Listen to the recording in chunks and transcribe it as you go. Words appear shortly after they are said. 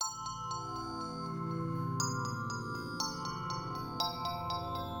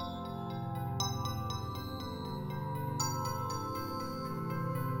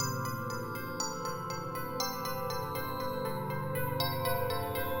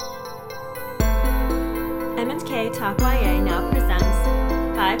M&K Talk YA now presents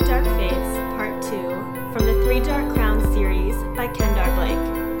Five Dark Fates Part 2 from the Three Dark Crowns series by Kendar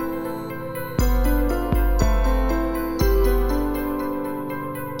Blake.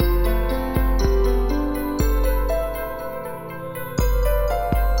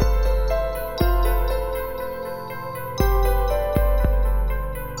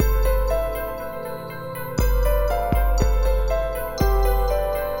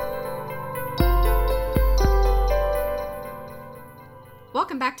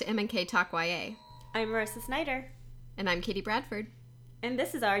 Welcome back to M&K Talk YA. I'm Marissa Snyder. And I'm Katie Bradford. And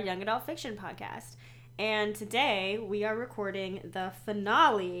this is our young adult fiction podcast. And today we are recording the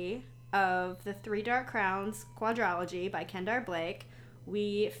finale of the Three Dark Crowns quadrilogy by Kendar Blake.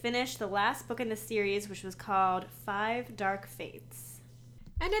 We finished the last book in the series, which was called Five Dark Fates.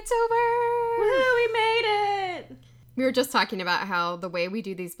 And it's over! Woo, we made it! We were just talking about how the way we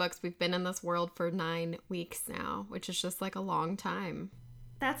do these books, we've been in this world for 9 weeks now, which is just like a long time.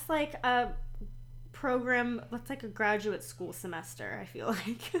 That's like a program, that's like a graduate school semester, I feel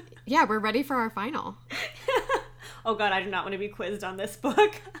like. Yeah, we're ready for our final. Oh god, I do not want to be quizzed on this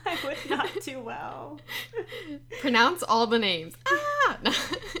book. I would not do well. Pronounce all the names. Ah!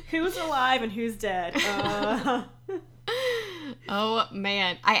 Who's alive and who's dead? Oh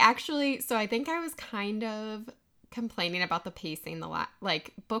man. I think I was kind of complaining about the pacing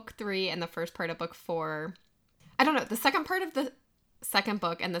like book 3 and the first part of book 4. I don't know, the second part of the second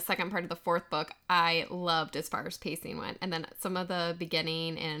book and the second part of the fourth book I loved as far as pacing went, and then some of the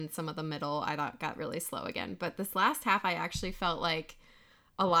beginning and some of the middle I thought got really slow again, but this last half I actually felt like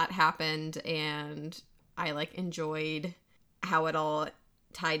a lot happened and I like enjoyed how it all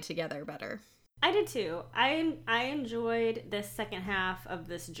tied together better. I did too. I enjoyed this second half of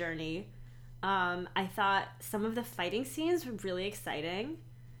this journey. I thought some of the fighting scenes were really exciting.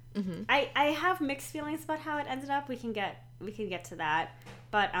 Mm-hmm. I have mixed feelings about how it ended up. We can get to that,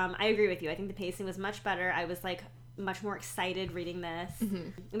 but I agree with you. I think the pacing was much better. I was like much more excited reading this, mm-hmm.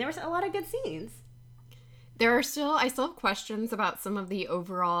 and there was a lot of good scenes. I still have questions about some of the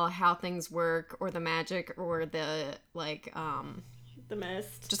overall how things work, or the magic, or the like the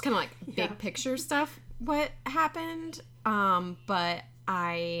mist, just kind of like big picture stuff. What happened? But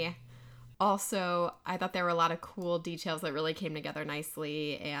I thought there were a lot of cool details that really came together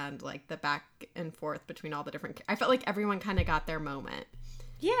nicely, and like the back and forth between all the different... I felt like everyone kind of got their moment.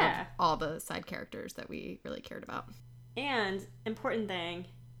 Yeah. All the side characters that we really cared about. And, important thing,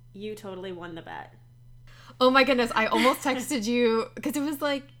 you totally won the bet. Oh my goodness, I almost texted you, because it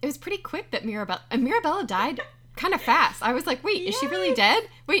was pretty quick that Mirabella died kind of fast. I was like, wait, is she really dead?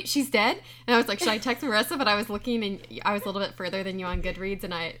 Wait, she's dead? And I was like, should I text Marissa? But I was looking, and I was a little bit further than you on Goodreads,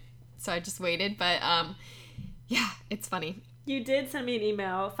 so I just waited, but yeah, it's funny. You did send me an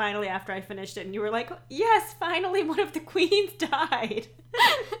email finally after I finished it, and you were like, yes, finally one of the queens died.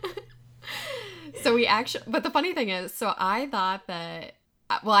 But the funny thing is, so I thought that,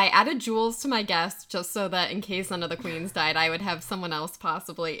 I added Jules to my guest just so that in case none of the queens died, I would have someone else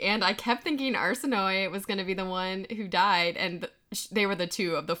possibly, and I kept thinking Arsinoe was going to be the one who died, and they were the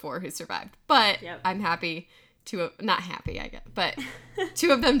 2 of the 4 who survived, but I'm happy. Not happy, I guess, but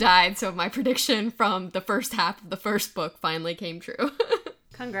 2 of them died, so my prediction from the first half of the first book finally came true.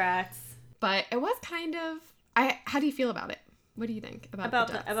 Congrats. But it was kind of... how do you feel about it? What do you think about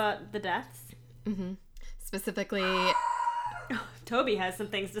the deaths? Mm-hmm. Specifically... Toby has some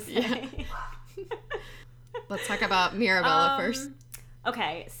things to say. Yeah. Let's talk about Mirabella first.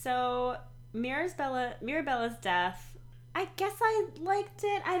 Okay, so Mirabella's death, I guess I liked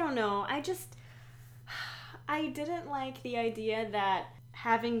it. I don't know. I didn't like the idea that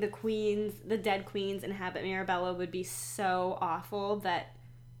having the dead queens inhabit Mirabella would be so awful that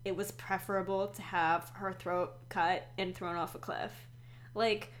it was preferable to have her throat cut and thrown off a cliff.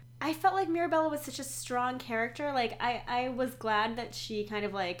 Like, I felt like Mirabella was such a strong character. Like, I was glad that she kind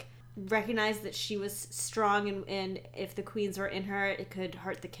of, like, recognized that she was strong and if the queens were in her, it could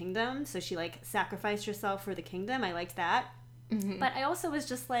hurt the kingdom. So she, like, sacrificed herself for the kingdom. I liked that. Mm-hmm. But I also was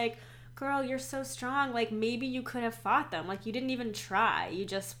just like... girl, you're so strong. Like, maybe you could have fought them. Like, you didn't even try. You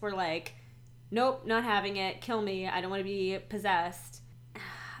just were like, nope, not having it. Kill me. I don't want to be possessed.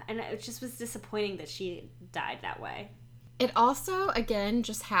 And it just was disappointing that she died that way. It also, again,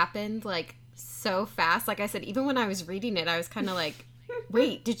 just happened, like, so fast. Like I said, even when I was reading it, I was kind of like,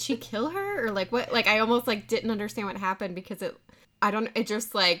 wait, did she kill her? Or, like, what? Like, I almost, like, didn't understand what happened because it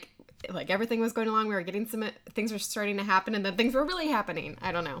just, like everything was going along. We were getting things were starting to happen, and then things were really happening.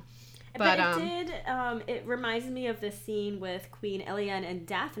 I don't know. But it reminds me of the scene with Queen Ilian and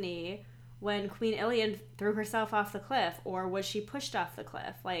Daphne when Queen Ilian threw herself off the cliff, or was she pushed off the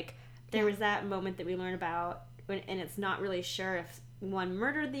cliff? Like, there was that moment that we learn about, and it's not really sure if one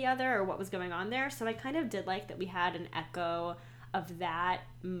murdered the other or what was going on there. So I kind of did like that we had an echo of that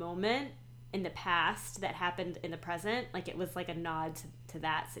moment in the past that happened in the present. Like, it was like a nod to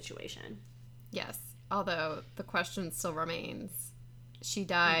that situation. Yes. Although the question still remains. She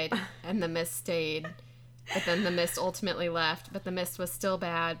died and the mist stayed, but then the mist ultimately left, but the mist was still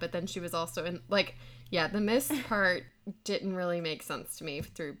bad, but then she was also in, like, yeah, the mist part didn't really make sense to me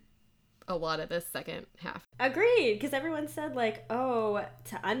through a lot of this second half. Agreed, because everyone said, like, oh,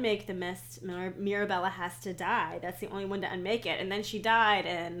 to unmake the mist, Mirabella has to die. That's the only one to unmake it. And then she died,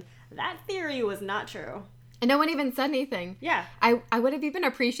 and that theory was not true. And no one even said anything. Yeah. I would have even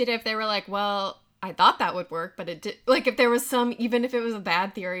appreciated if they were like, well, I thought that would work, but it did. Like, if there was some, even if it was a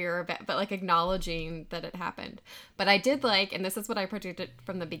bad theory or but like acknowledging that it happened. But I did like, and this is what I predicted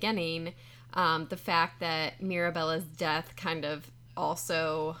from the beginning, the fact that Mirabella's death kind of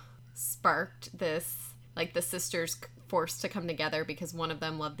also sparked this, like, the sisters forced to come together because one of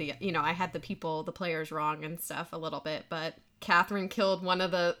them loved the, I had the players wrong and stuff a little bit, but Catherine killed one of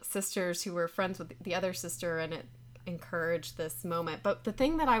the sisters who were friends with the other sister, and it encouraged this moment. But the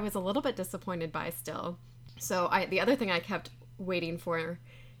thing that I was a little bit disappointed by still, the other thing I kept waiting for,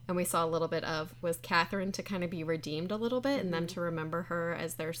 and we saw a little bit of, was Catherine to kind of be redeemed a little bit, and them to remember her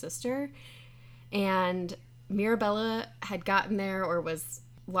as their sister. And Mirabella had gotten there, or was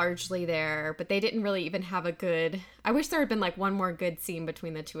largely there, but they didn't really even have a good, I wish there had been like one more good scene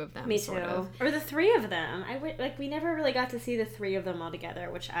between the two of them. Me too. Or the three of them. We never really got to see the three of them all together,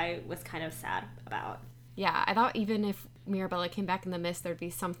 which I was kind of sad about. Yeah, I thought even if Mirabella came back in the mist, there'd be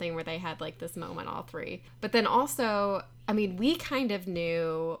something where they had like this moment, all three. But then also, I mean, we kind of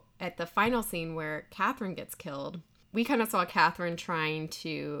knew at the final scene where Catherine gets killed, we kind of saw Catherine trying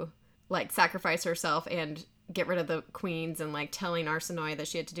to like sacrifice herself and get rid of the queens, and like telling Arsinoe that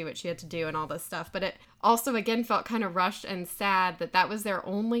she had to do what she had to do and all this stuff. But it also again felt kind of rushed and sad that was their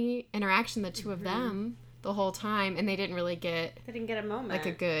only interaction, the two of them, the whole time, and they didn't get a moment, like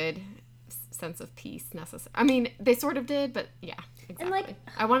a good sense of peace necessary. I mean, they sort of did, but yeah, exactly. And like,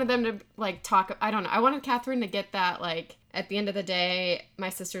 I wanted them to like talk, I don't know, I wanted Catherine to get that, like, at the end of the day, my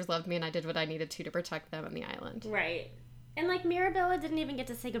sisters loved me and I did what I needed to protect them on the island. Right. And like, Mirabella didn't even get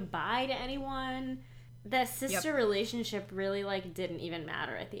to say goodbye to anyone. The sister relationship really like didn't even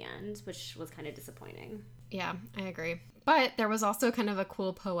matter at the end, which was kind of disappointing. Yeah, I agree. But there was also kind of a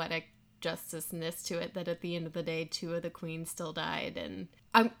cool poetic justice-ness to it, that at the end of the day, two of the queens still died, and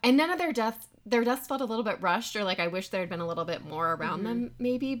none of their deaths felt a little bit rushed, or like I wish there had been a little bit more around them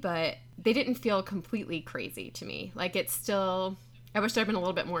maybe, but they didn't feel completely crazy to me. Like, it's still, I wish there had been a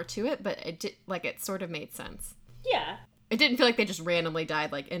little bit more to it, but it sort of made sense. Yeah. It didn't feel like they just randomly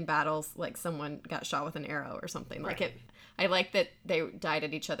died, like in battles, like someone got shot with an arrow or something. Like, right. I like that they died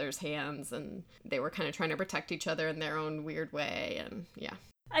at each other's hands, and they were kind of trying to protect each other in their own weird way, and yeah.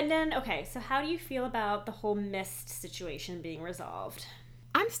 And then, okay, so how do you feel about the whole mist situation being resolved?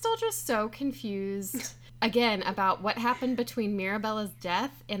 I'm still just so confused, again, about what happened between Mirabella's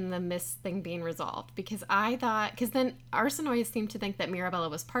death and the mist thing being resolved. Because then Arsinoe seemed to think that Mirabella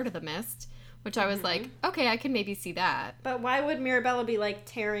was part of the mist, which I was like, okay, I can maybe see that. But why would Mirabella be, like,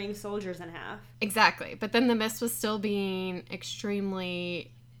 tearing soldiers in half? Exactly. But then the mist was still being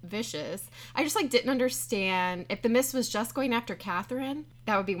extremely vicious. I just, like, didn't understand. If the mist was just going after Catherine,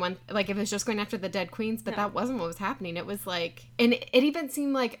 that would be one, like, if it was just going after the dead queens, but that wasn't what was happening. It was like, and it even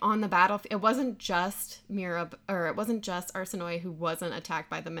seemed like on the battlefield, it wasn't just Arsinoe who wasn't attacked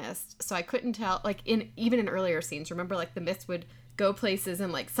by the mist. So I couldn't tell, like, even in earlier scenes, remember, like, the mist would go places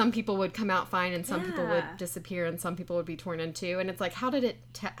and like some people would come out fine and some people would disappear and some people would be torn in two, and it's like, how could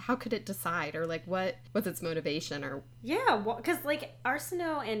it decide, or like what's its motivation, or because like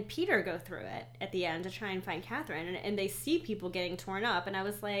Arsinoe and Peter go through it at the end to try and find Catherine, and they see people getting torn up, and I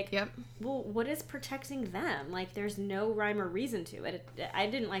was like, well, what is protecting them? Like, there's no rhyme or reason to it. I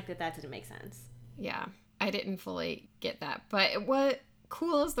didn't like that didn't make sense. Yeah, I didn't fully get that, but what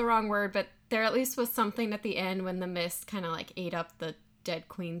cool is the wrong word, but there at least was something at the end when the mist kind of like ate up the dead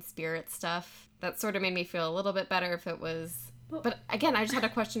queen spirit stuff. That sort of made me feel a little bit better if it was, but again, I just had a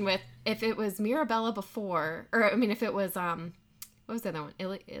question with, if it was Mirabella before, or I mean, if it was, what was the other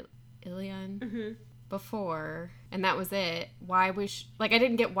one? Ilion before, and that was it. Why was, like, I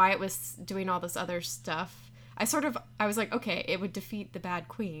didn't get why it was doing all this other stuff. I was like, okay, it would defeat the bad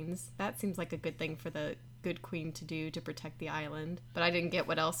queens. That seems like a good thing for the good queen to do to protect the island. But I didn't get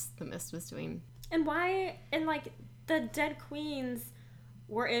what else the mist was doing. And why, and like, the dead queens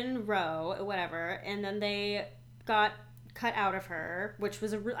were in Roe, whatever, and then they got cut out of her, which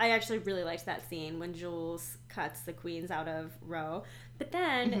was I actually really liked that scene when Jules cuts the queens out of Ro. But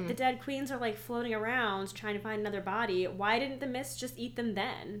then the dead queens are like floating around trying to find another body. Why didn't the mist just eat them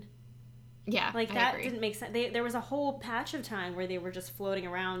then? Yeah, like that didn't make sense. There was a whole patch of time where they were just floating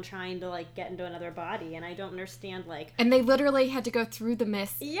around trying to like get into another body, and I don't understand like. And they literally had to go through the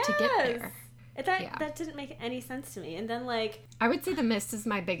mist to get there. That didn't make any sense to me. And then like I would say the mist is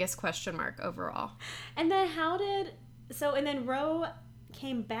my biggest question mark overall. And then and then Ro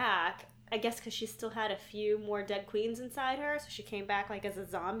came back, I guess because she still had a few more dead queens inside her, so she came back like as a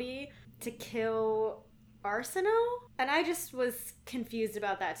zombie to kill Arsenault. And I just was confused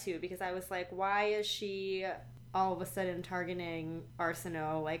about that too, because I was like, why is she all of a sudden targeting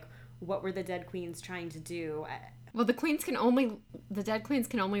Arsenault? Like, what were the dead queens trying to do? Well, the dead queens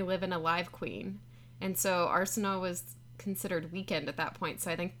can only live in a live queen. And so Arsenault was considered weakened at that point.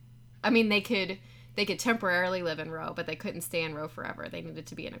 So they could temporarily live in Ro, but they couldn't stay in Ro forever. They needed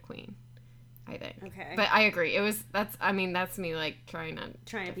to be in a queen, I think. Okay. But I agree. That's me like trying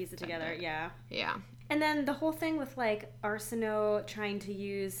to piece it together. Yeah. Yeah. And then the whole thing with like Arsenault trying to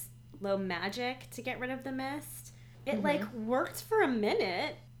use low magic to get rid of the mist, it like worked for a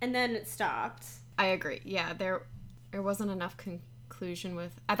minute and then it stopped. I agree. Yeah, there wasn't enough conclusion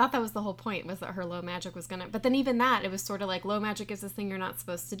with. I thought that was the whole point, was that her low magic was gonna. But then even that, it was sort of like low magic is this thing you're not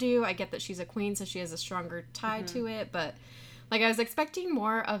supposed to do. I get that she's a queen, so she has a stronger tie to it, but like I was expecting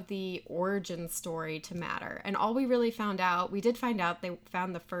more of the origin story to matter. And all we really found out, they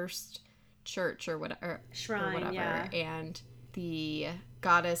found the first church or whatever, shrine, yeah. And the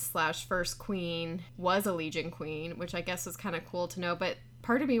goddess / first queen was a Legion queen, which I guess was kind of cool to know. But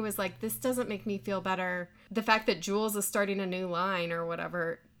part of me was like, this doesn't make me feel better. The fact that Jules is starting a new line or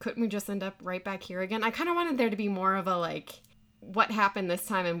whatever, couldn't we just end up right back here again? I kind of wanted there to be more of a like, what happened this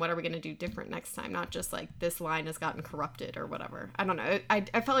time and what are we going to do different next time? Not just like this line has gotten corrupted or whatever. I don't know. I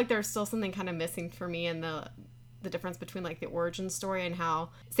felt like there was still something kind of missing for me in the difference between like the origin story and how,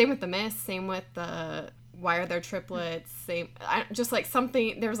 same with the mist, same with the why are there triplets, just like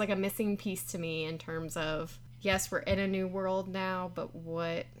something, there was like a missing piece to me in terms of, yes, we're in a new world now, but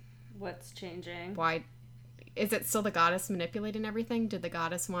what's changing? Why is it still the goddess manipulating everything? Did the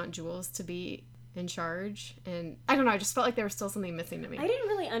goddess want Jules to be in charge? And I don't know, I just felt like there was still something missing to me. I didn't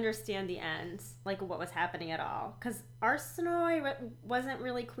really understand the end, like what was happening at all, because Arsenault wasn't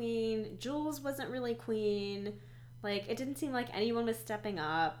really queen, Jules wasn't really queen. Like, it didn't seem like anyone was stepping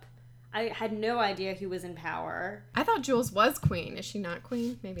up. I had no idea who was in power. I thought Jules was queen. Is she not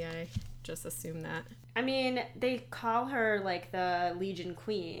queen? Maybe I just assumed that. I mean, they call her, like, the Legion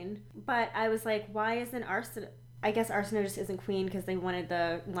Queen. But I was like, why isn't Arsenault... I guess Arsenault just isn't queen because they wanted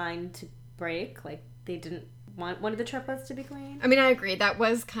the line to break. Like, they didn't want one of the triplets to be queen. I mean, I agree. That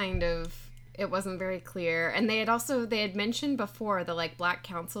was kind of... It wasn't very clear. And they had mentioned before the like Black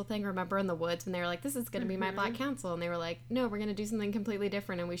Council thing, remember, in the woods, when they were like, this is going to be my Black Council. And they were like, no, we're going to do something completely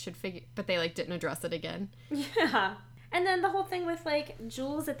different and we should figure, but they like didn't address it again. Yeah. And then the whole thing with like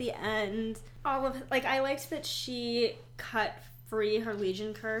Jules at the end, I liked that she cut free her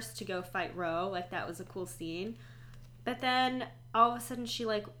Legion curse to go fight Ro. Like, that was a cool scene. But then all of a sudden she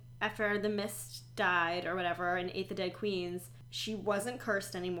like, after the mist died or whatever and ate the dead queens, she wasn't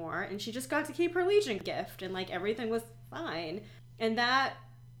cursed anymore, and she just got to keep her Legion gift, and, like, everything was fine. And that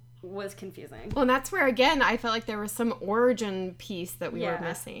was confusing. Well, and that's where, again, I felt like there was some origin piece that we were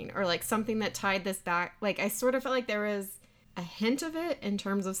missing, or, like, something that tied this back. Like, I sort of felt like there was a hint of it in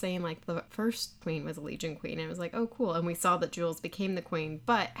terms of saying, like, the first queen was a Legion queen, and it was like, oh, cool, and we saw that Jules became the queen,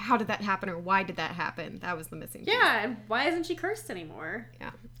 but how did that happen, or why did that happen? That was the missing piece. Yeah, and why isn't she cursed anymore?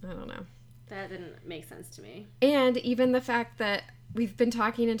 Yeah, I don't know. That didn't make sense to me. And even the fact that we've been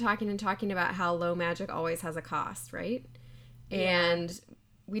talking about how low magic always has a cost, right? Yeah. And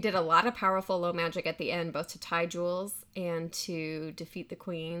we did a lot of powerful low magic at the end, both to tie Jules and to defeat the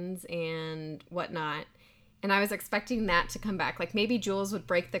queens and whatnot. And I was expecting that to come back. Like, maybe Jules would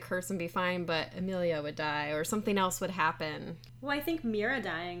break the curse and be fine, but Emilia would die or something else would happen. Well, I think Mira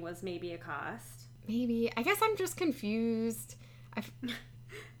dying was maybe a cost. Maybe. I guess I'm just confused. I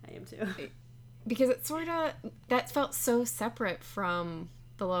am too. Because it sort of, that felt so separate from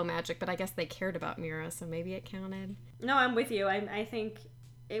the low magic, but I guess they cared about Mira, so maybe it counted. No, I'm with you. I think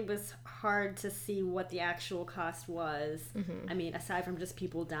it was hard to see what the actual cost was. Mm-hmm. I mean, aside from just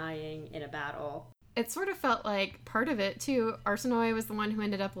people dying in a battle. It sort of felt like part of it, too, Arsenault was the one who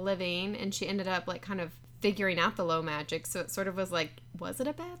ended up living, and she ended up, like, kind of figuring out the low magic, so it sort of was like, was it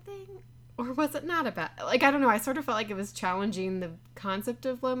a bad thing? Or was it not a bad... Like, I don't know, I sort of felt like it was challenging the concept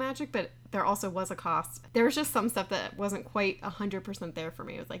of low magic, but there also was a cost. There was just some stuff that wasn't quite 100% there for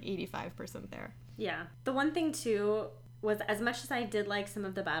me. It was like 85% there. Yeah. The one thing, too, was, as much as I did like some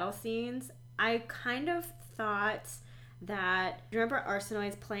of the battle scenes, I kind of thought that, remember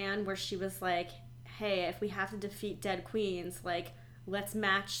Arsinoe's plan where she was like, hey, if we have to defeat dead queens, like, let's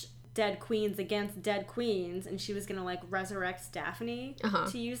match dead queens against dead queens, and she was gonna like resurrect Daphne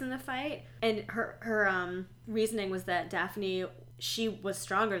to use in the fight. And her reasoning was that Daphne, she was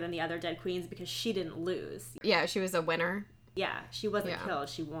stronger than the other dead queens because she didn't lose. Yeah, she was a winner. Yeah, she wasn't killed,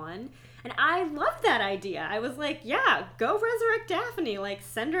 she won. And I loved that idea. I was like, yeah, go resurrect Daphne. Like,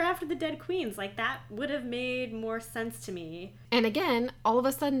 send her after the dead queens. Like, that would have made more sense to me. And again, all of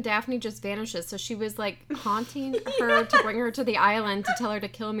a sudden, Daphne just vanishes. So she was, like, haunting her to bring her to the island to tell her to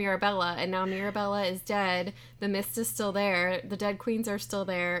kill Mirabella. And now Mirabella is dead. The mist is still there. The dead queens are still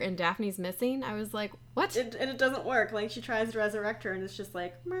there. And Daphne's missing. I was like, what? And it doesn't work. Like, she tries to resurrect her, and it's just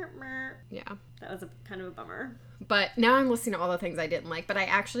like, mer, mer. Yeah. That was kind of a bummer. But now I'm listing all the things I didn't like. But I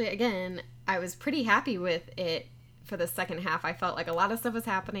actually, again, I was pretty happy with it for the second half. I felt like a lot of stuff was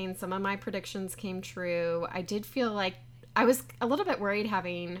happening. Some of my predictions came true. I did feel like I was a little bit worried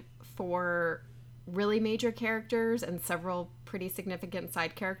having 4 really major characters and several pretty significant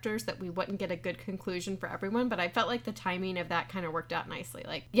side characters that we wouldn't get a good conclusion for everyone. But I felt like the timing of that kind of worked out nicely.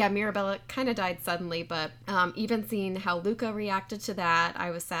 Like, yeah, Mirabella kind of died suddenly, but even seeing how Luca reacted to that,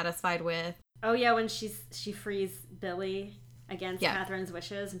 I was satisfied with. Oh, yeah, when she frees Billy against Catherine's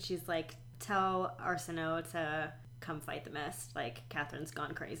wishes, and she's like, tell Arsinoe to come fight the mist. Like, Catherine's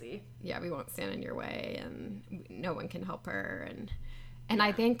gone crazy. Yeah, we won't stand in your way, and no one can help her. And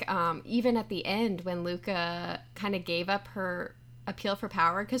I think even at the end, when Luca kind of gave up her appeal for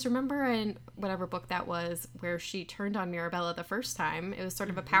power, because remember in whatever book that was where she turned on Mirabella the first time, it was sort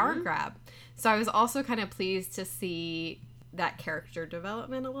of a power grab. So I was also kind of pleased to see that character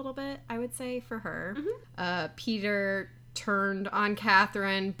development a little bit, I would say, for her. Peter turned on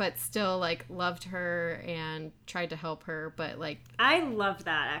Catherine, but still, like, loved her and tried to help her, but, like... I loved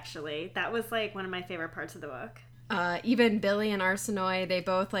that, actually. That was, like, one of my favorite parts of the book. Even Billy and Arsinoe, they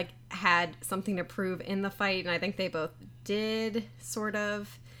both, like, had something to prove in the fight, and I think they both did, sort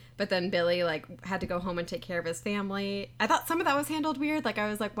of. But then Billy, like, had to go home and take care of his family. I thought some of that was handled weird. Like, I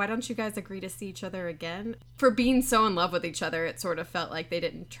was like, why don't you guys agree to see each other again? For being so in love with each other, it sort of felt like they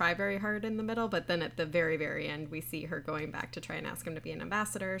didn't try very hard in the middle. But then at the very, very end, we see her going back to try and ask him to be an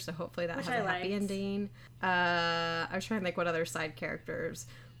ambassador. So hopefully that has a happy ending. I was trying to think what other side characters.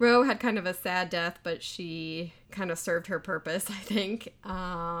 Ro had kind of a sad death, but she kind of served her purpose, I think.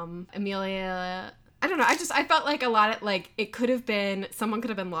 Amelia... I don't know. I felt like a lot of, like, it could have been, someone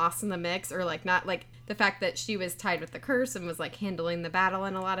could have been lost in the mix, or, like, not, like, the fact that she was tied with the curse and was, like, handling the battle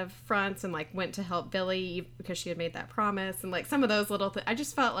in a lot of fronts and, like, went to help Billy because she had made that promise. And, like, some of those little things, I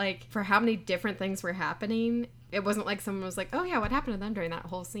just felt like for how many different things were happening, it wasn't like someone was like, oh, yeah, what happened to them during that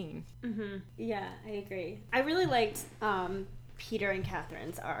whole scene? Mm-hmm. Yeah, I agree. I really liked Peter and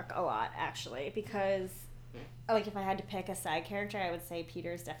Catherine's arc a lot, actually, because, like, if I had to pick a side character, I would say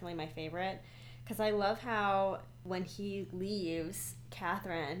Peter's definitely my favorite. Because I love how when he leaves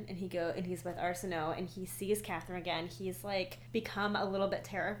Catherine and he's with Arsinoe and he sees Catherine again, he's like become a little bit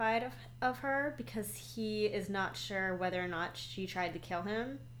terrified of her because he is not sure whether or not she tried to kill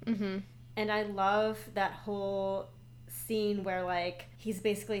him. Mm-hmm. And I love that whole scene where, like, he's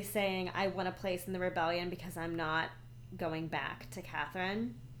basically saying, I want a place in the rebellion because I'm not going back to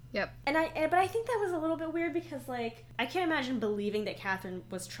Catherine. Yep. But I think that was a little bit weird because, like, I can't imagine believing that Catherine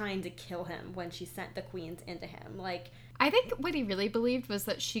was trying to kill him when she sent the queens into him. Like, I think what he really believed was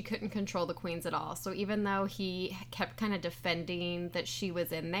that she couldn't control the queens at all. So even though he kept kind of defending that she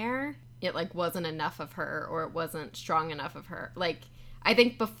was in there, it, like, wasn't enough of her, or it wasn't strong enough of her. Like, I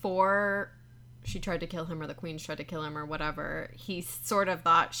think before she tried to kill him or the queens tried to kill him or whatever, he sort of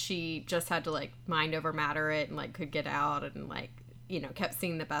thought she just had to, like, mind over matter it and, like, could get out and, like, you know, kept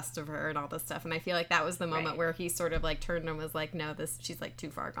seeing the best of her and all this stuff. And I feel like that was the moment where he sort of, like, turned and was like, no, she's, like, too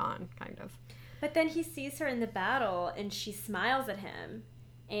far gone, kind of. But then he sees her in the battle and she smiles at him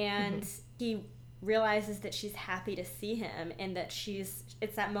and he realizes that she's happy to see him and that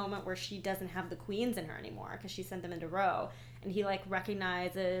it's that moment where she doesn't have the queens in her anymore because she sent them into Ro, and he, like,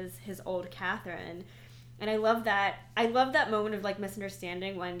 recognizes his old Catherine. And I love that moment of, like,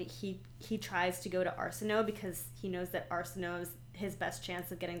 misunderstanding when he tries to go to Arsinoe because he knows that Arsinoe's his best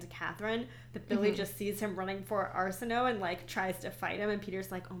chance of getting to Catherine, but Billy just sees him running for Arsinoe and, like, tries to fight him, and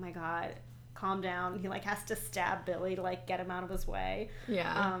Peter's like, oh my god, calm down. He, like, has to stab Billy to, like, get him out of his way.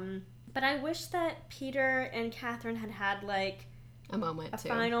 Yeah. But I wish that Peter and Catherine had like a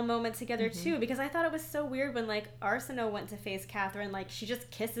final moment together too, because I thought it was so weird when, like, Arsinoe went to face Catherine, like, she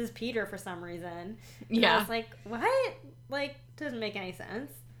just kisses Peter for some reason. And I was like, what? Like, doesn't make any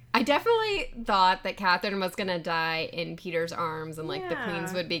sense. I definitely thought that Catherine was gonna die in Peter's arms, and like the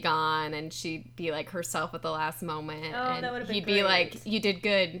queens would be gone, and she'd be like herself at the last moment, and that would have been he'd great. be like, "You did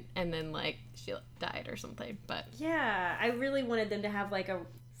good," and then like she died or something. But yeah, I really wanted them to have like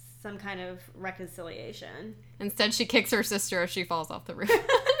some kind of reconciliation. Instead, she kicks her sister as she falls off the roof.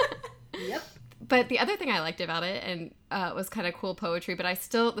 Yep. But the other thing I liked about it, and was kind of cool poetry, but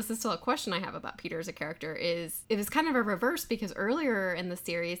this is still a question I have about Peter as a character, is it was kind of a reverse, because earlier in the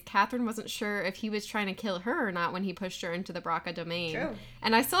series, Catherine wasn't sure if he was trying to kill her or not when he pushed her into the Braca domain. True.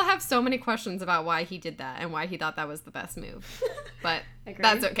 And I still have so many questions about why he did that and why he thought that was the best move. But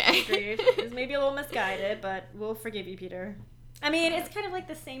that's okay. Agreed. It was maybe a little misguided, but we'll forgive you, Peter. I mean, it's kind of like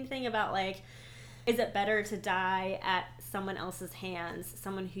the same thing about, like, is it better to die at someone else's hands,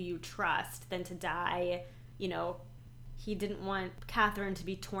 someone who you trust, than to die, you know, he didn't want Catherine to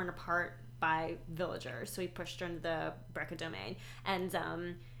be torn apart by villagers, so he pushed her into the Braca domain. And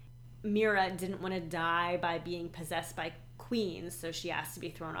Mira didn't want to die by being possessed by queens, so she asked to be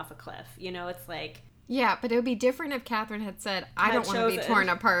thrown off a cliff. You know, it's like... Yeah, but it would be different if Catherine had said, I don't want to be torn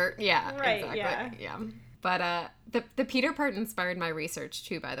apart. Yeah, right, exactly. Yeah. But the Peter part inspired my research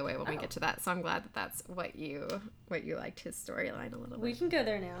too, by the way, when we get to that. So I'm glad that that's what you liked his storyline a little bit. We can go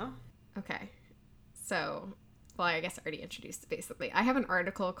there now. Okay. So, well, I guess I already introduced it basically. I have an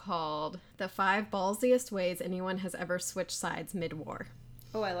article called The 5 Ballsiest Ways Anyone Has Ever Switched Sides Mid-War.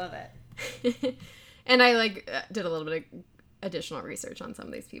 Oh, I love it. And I did a little bit of additional research on some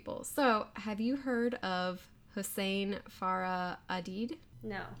of these people. So, have you heard of Hossein Farah Adid?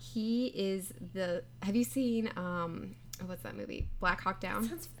 No. He is have you seen, what's that movie? Black Hawk Down? That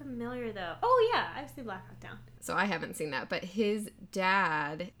sounds familiar, though. Oh, yeah, I've seen Black Hawk Down. So I haven't seen that, but his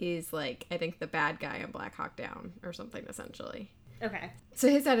dad is, like, I think the bad guy in Black Hawk Down or something, essentially. Okay. So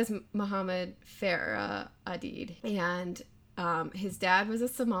his dad is Mohammed Farah Adid, and his dad was a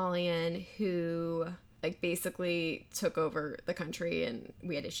Somalian who... like, basically took over the country, and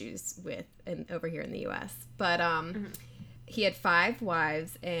we had issues with, and over here in the U.S. But he had 5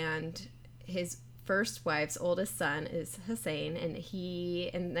 wives, and his first wife's oldest son is Hussein, and he,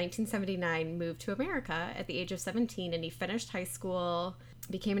 in 1979, moved to America at the age of 17, and he finished high school,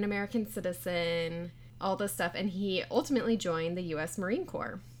 became an American citizen, all this stuff, and he ultimately joined the U.S. Marine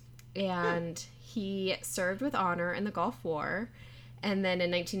Corps. And he served with honor in the Gulf War. And then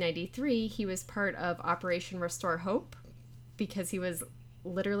in 1993, he was part of Operation Restore Hope, because he was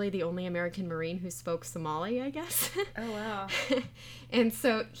literally the only American Marine who spoke Somali, I guess. Oh, wow. And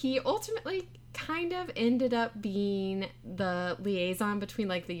so he ultimately kind of ended up being the liaison between,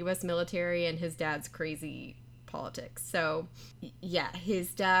 like, the U.S. military and his dad's crazy politics. So, yeah,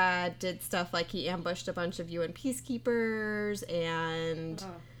 his dad did stuff like he ambushed a bunch of UN peacekeepers and...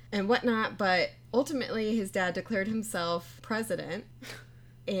 Oh. and whatnot, but ultimately his dad declared himself president,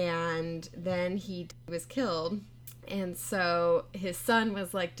 and then he was killed, and so his son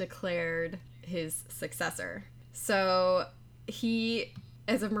was, like, declared his successor. So he,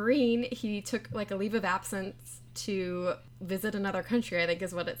 as a Marine, he took, like, a leave of absence to visit another country, I think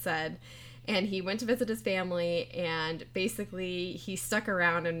is what it said. And he went to visit his family, and basically he stuck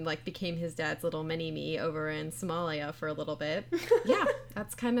around and, like, became his dad's little mini-me over in Somalia for a little bit. Yeah,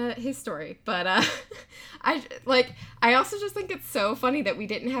 that's kind of his story. But I also just think it's so funny that we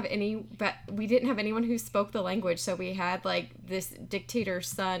didn't have anyone who spoke the language, so we had, like, this dictator's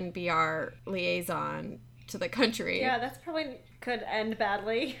son be our liaison to the country. Yeah, that's probably could end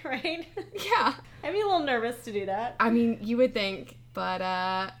badly, right? Yeah. I'd be a little nervous to do that. I mean, you would think. But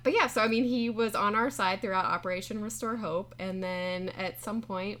yeah, so I mean, he was on our side throughout Operation Restore Hope, and then at some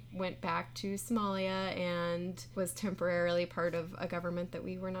point went back to Somalia and was temporarily part of a government that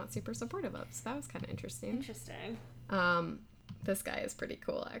we were not super supportive of. So that was kind of interesting. Interesting. This guy is pretty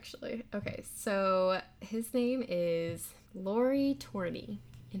cool, actually. Okay, so his name is Lauri Torni,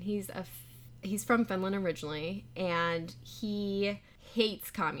 and he's from Finland originally, and he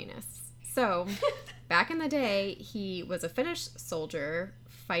hates communists. So, back in the day, he was a Finnish soldier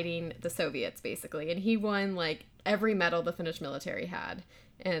fighting the Soviets, basically. And he won, like, every medal the Finnish military had.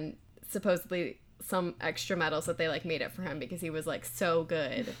 And supposedly some extra medals that they, like, made up for him because he was, like, so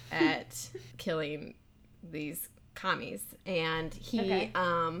good at killing these commies. And he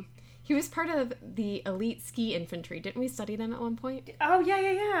was part of the elite ski infantry. Didn't we study them at one point? Oh, yeah.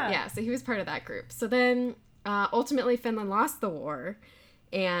 Yeah, so he was part of that group. So then, ultimately, Finland lost the war.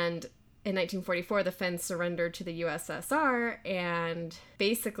 And... in 1944, the Finns surrendered to the USSR, and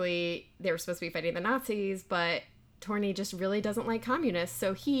basically they were supposed to be fighting the Nazis, but Torni just really doesn't like communists,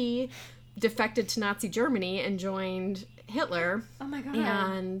 so he defected to Nazi Germany and joined Hitler. Oh my god.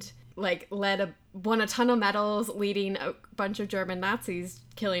 And like won a ton of medals, leading a bunch of German Nazis,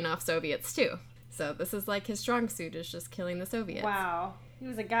 killing off Soviets too. So this is like his strong suit, is just killing the Soviets. Wow. He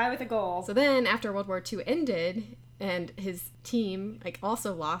was a guy with a goal. So then after World War II ended and his team like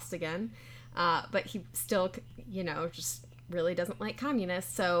also lost again, but he still, you know, just really doesn't like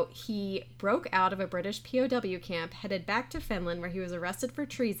communists. So he broke out of a British POW camp, headed back to Finland where he was arrested for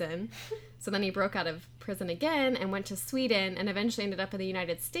treason. So then he broke out of prison again and went to Sweden and eventually ended up in the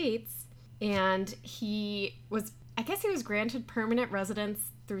United States. And he was granted permanent residence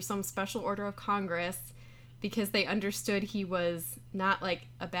through some special order of Congress because they understood he was not like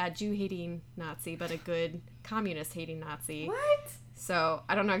a bad Jew-hating Nazi, but a good communist-hating Nazi. What? So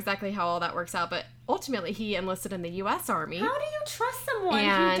I don't know exactly how all that works out, but ultimately he enlisted in the U.S. Army. How do you trust someone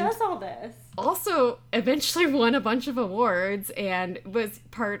who does all this? Also eventually won a bunch of awards and was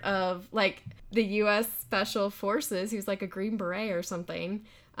part of like the U.S. Special Forces. He was like a Green Beret or something.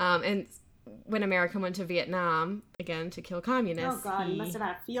 And when America went to Vietnam, again, to kill communists. Oh, God, he must have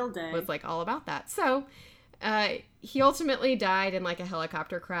had a field day. Was like all about that. So he ultimately died in like a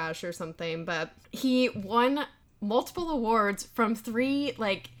helicopter crash or something, but he won multiple awards from 3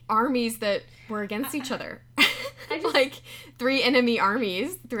 like armies that were against each other. Like 3 enemy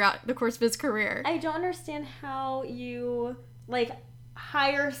armies throughout the course of his career. I don't understand how you like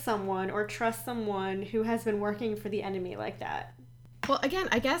hire someone or trust someone who has been working for the enemy like that. Well, again,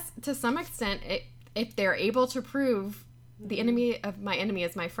 I guess to some extent, if they're able to prove the enemy of my enemy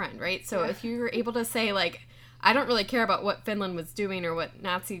is my friend, right? So if you're able to say, like, I don't really care about what Finland was doing or what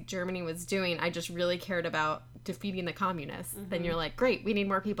Nazi Germany was doing, I just really cared about defeating the communists, then you're like, great, we need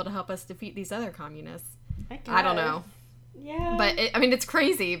more people to help us defeat these other communists. I don't know. Yeah. But, it's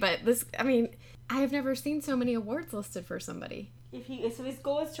crazy, but I have never seen so many awards listed for somebody. So his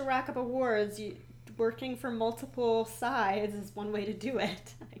goal is to rack up awards. Working for multiple sides is one way to do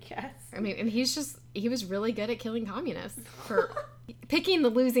it, I guess. And he was really good at killing communists. For picking the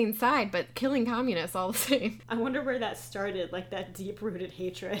losing side, but killing communists all the same. I wonder where that started, like that deep-rooted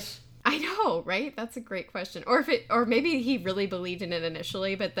hatred. I know, right? That's a great question. Or maybe he really believed in it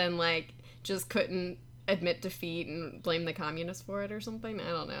initially, but then like just couldn't admit defeat and blame the communists for it or something. I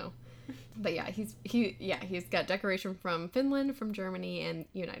don't know. But yeah, he's got decoration from Finland, from Germany, and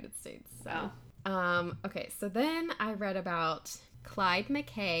United States. So. Okay, so then I read about Clyde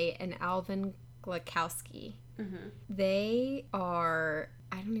McKay and Alvin Glakowski. Mm-hmm. They are,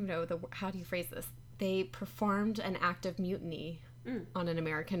 I don't even know how do you phrase this? They performed an act of mutiny on an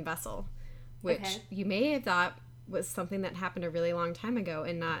American vessel, which you may have thought was something that happened a really long time ago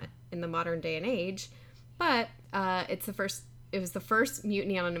and not in the modern day and age, but it was the first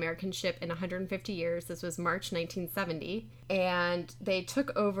mutiny on an American ship in 150 years. This was March 1970. And they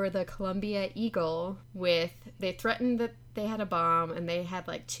took over the Columbia Eagle they threatened that they had a bomb and they had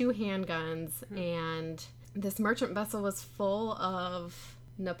like 2 handguns. And this merchant vessel was full of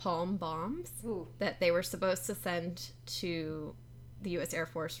napalm bombs that they were supposed to send to the U.S. Air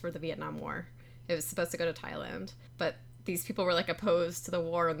Force for the Vietnam War. It was supposed to go to Thailand. But these people were like opposed to the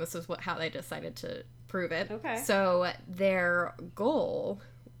war, and this was how they decided to prove it. Okay. So their goal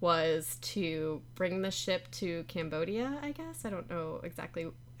was to bring the ship to Cambodia, I guess. I don't know exactly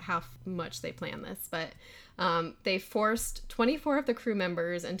how much they planned this, but they forced 24 of the crew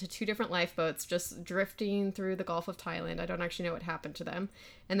members into 2 different lifeboats just drifting through the Gulf of Thailand. I don't actually know what happened to them.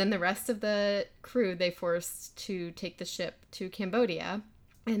 And then the rest of the crew they forced to take the ship to Cambodia,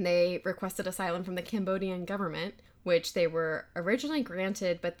 and they requested asylum from the Cambodian government, which they were originally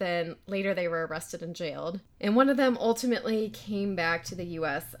granted, but then later they were arrested and jailed. And one of them ultimately came back to the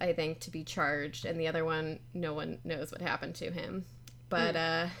U.S., I think, to be charged, and the other one, no one knows what happened to him. But,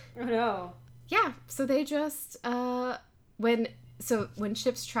 oh no. Yeah, so they just, when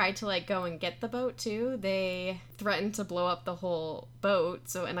ships tried to, like, go and get the boat, too, they threatened to blow up the whole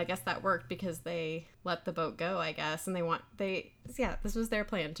boat, and I guess that worked because they let the boat go, I guess, and this was their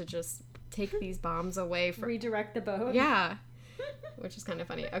plan, to just take these bombs away from... Redirect the boat? Yeah. Which is kind of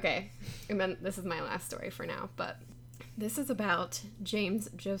funny. Okay. And then this is my last story for now, but this is about James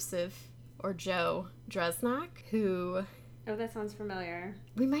Joseph, or Joe Dresnach, who... Oh, that sounds familiar.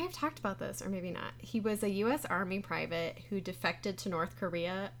 We might have talked about this, or maybe not. He was a U.S. Army private who defected to North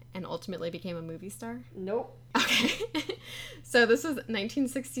Korea and ultimately became a movie star. Nope. Okay. So this was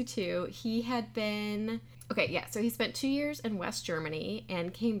 1962. He had been... Okay, yeah, so he spent 2 years in West Germany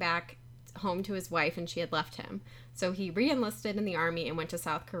and came back home to his wife, and she had left him. So he re-enlisted in the army and went to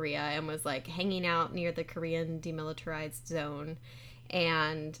South Korea and was like hanging out near the Korean demilitarized zone.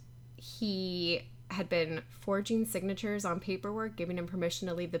 And he had been forging signatures on paperwork giving him permission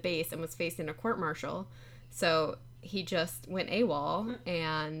to leave the base and was facing a court-martial. So he just went AWOL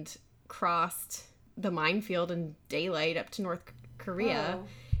and crossed the minefield in daylight up to North Korea. Oh.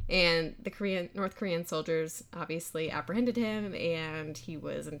 And the North Korean soldiers obviously apprehended him, and he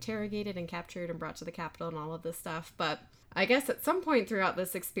was interrogated and captured and brought to the capital and all of this stuff. But I guess at some point throughout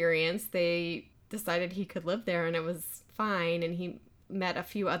this experience, they decided he could live there and it was fine. And he met a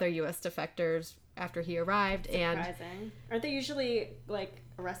few other U.S. defectors after he arrived. Surprising. Aren't they usually, like,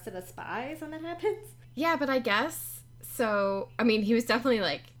 arrested as spies when that happens? Yeah, but I guess so. I mean, he was definitely,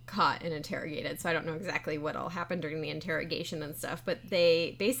 like, caught and interrogated, so I don't know exactly what all happened during the interrogation and stuff, but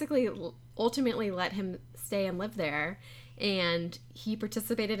they basically ultimately let him stay and live there, and he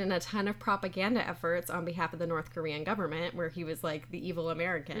participated in a ton of propaganda efforts on behalf of the North Korean government, where he was like the evil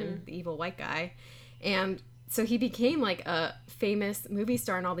American, the evil white guy. And so he became like a famous movie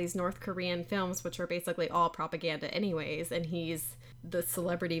star in all these North Korean films, which are basically all propaganda anyways, and he's the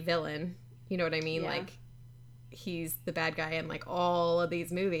celebrity villain, you know what I mean? Yeah. Like, he's the bad guy in like all of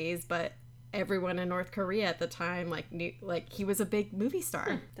these movies, but everyone in North Korea at the time like knew, like, he was a big movie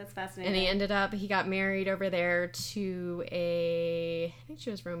star. That's fascinating. And he got married over there to I think she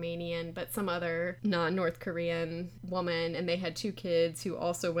was Romanian, but some other non-North Korean woman, and they had 2 kids who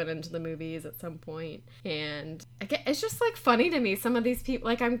also went into the movies at some point. And it's just like funny to me, some of these people,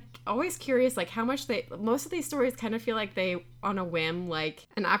 like, I'm always curious like how much most of these stories kind of feel like they, on a whim, like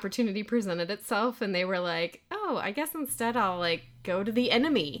an opportunity presented itself and they were like, oh, I guess instead I'll like go to the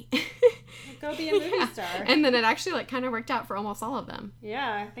enemy. Go be a movie star. And then it actually like kind of worked out for almost all of them.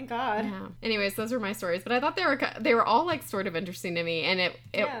 Yeah, thank God. Yeah. Anyways, those were my stories, but I thought they were all like sort of interesting to me, and it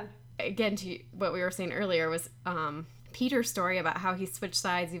again, to what we were saying earlier, was Peter's story about how he switched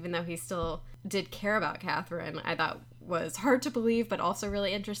sides even though he still did care about Catherine. I thought was hard to believe, but also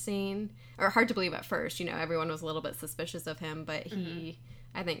really interesting. Or hard to believe at first, you know, everyone was a little bit suspicious of him, but he,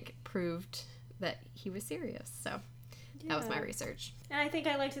 I think, proved that he was serious. So that was my research. And I think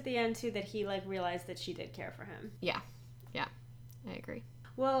I liked at the end, too, that he, like, realized that she did care for him. Yeah. Yeah. I agree.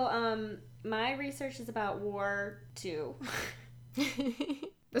 Well, my research is about War 2.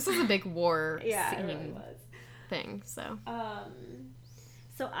 This was a big war It scene really was. thing, so.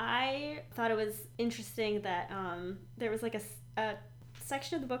 So I thought it was interesting that there was, like, a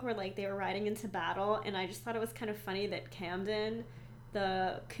section of the book where, like, they were riding into battle, and I just thought it was kind of funny that Camden,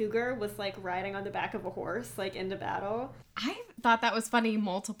 the cougar, was like riding on the back of a horse like into battle. I thought that was funny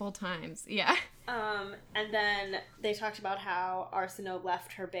multiple times. Yeah. And then they talked about how Arsinoe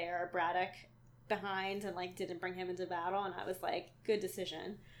left her bear Braddock behind and like didn't bring him into battle, and I was like, good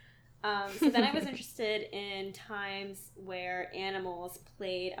decision. So then I was interested in times where animals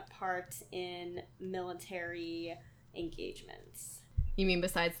played a part in military engagements. You mean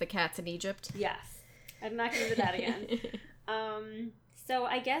besides the cats in Egypt? Yes. I'm not going to do that again. So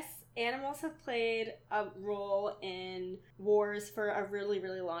I guess animals have played a role in wars for a really,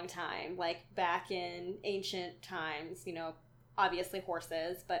 really long time. Like back in ancient times, you know, obviously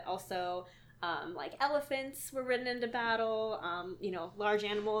horses, but also like elephants were ridden into battle. You know, large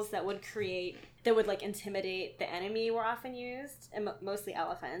animals that would like intimidate the enemy were often used, and mostly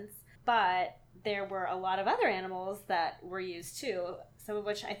elephants. But there were a lot of other animals that were used too, some of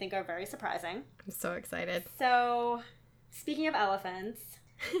which I think are very surprising. I'm so excited. So, speaking of elephants,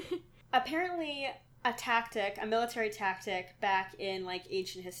 apparently a military tactic back in like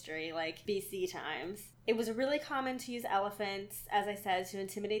ancient history, like BC times, it was really common to use elephants, as I said, to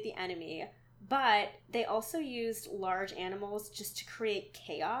intimidate the enemy. But they also used large animals just to create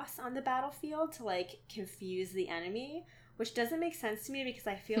chaos on the battlefield, to like confuse the enemy, which doesn't make sense to me because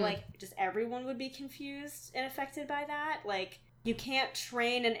I feel like just everyone would be confused and affected by that. Like, you can't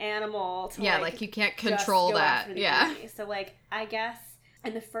train an animal to like you can't control that. Yeah. enemy. So like, I guess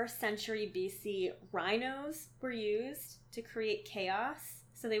in the 1st century BC, rhinos were used to create chaos.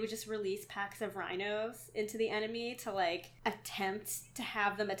 So they would just release packs of rhinos into the enemy to like attempt to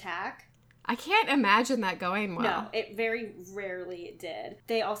have them attack. I can't imagine that going well. No, it very rarely did.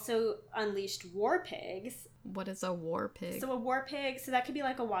 They also unleashed war pigs. What is a war pig? So a war pig, so that could be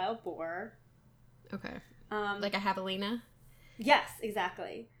like a wild boar. Okay. Like a javelina? Yes,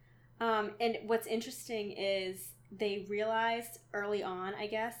 exactly. And what's interesting is they realized early on, I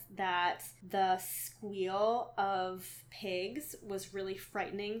guess, that the squeal of pigs was really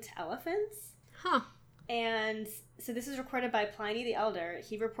frightening to elephants. Huh. And so this is recorded by Pliny the Elder.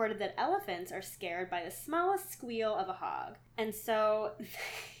 He reported that elephants are scared by the smallest squeal of a hog. And so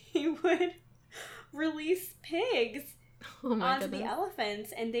he would release pigs onto the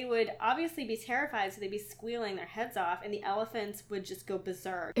elephants, and they would obviously be terrified, so they'd be squealing their heads off, and the elephants would just go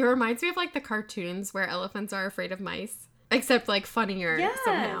berserk. It reminds me of like the cartoons where elephants are afraid of mice, except like funnier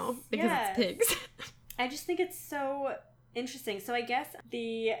somehow because it's pigs. I just think it's so Interesting. So I guess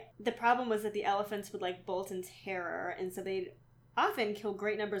the problem was that the elephants would like bolt in terror, and so they'd often kill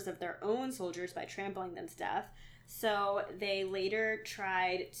great numbers of their own soldiers by trampling them to death. So they later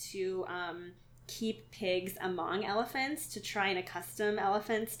tried to keep pigs among elephants to try and accustom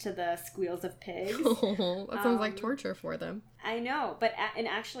elephants to the squeals of pigs. Oh, that sounds like torture for them. I know, but and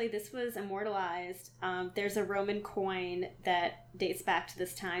actually this was immortalized. There's a Roman coin that dates back to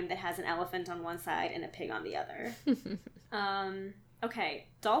this time that has an elephant on one side and a pig on the other. Okay,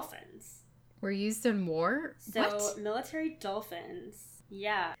 dolphins. Were used in war? So What? military dolphins.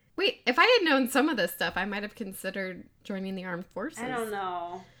 Yeah. Wait, if I had known some of this stuff, I might have considered joining the armed forces. I don't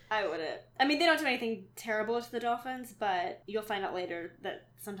know. I wouldn't. I mean, they don't do anything terrible to the dolphins, but you'll find out later that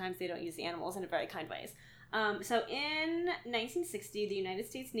sometimes they don't use the animals in very kind ways. So in 1960, the United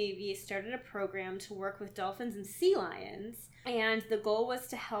States Navy started a program to work with dolphins and sea lions, and the goal was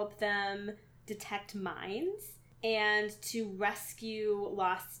to help them detect mines and to rescue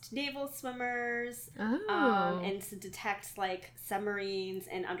lost naval swimmers, and to detect like submarines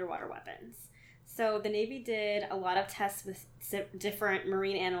and underwater weapons. So the Navy did a lot of tests with different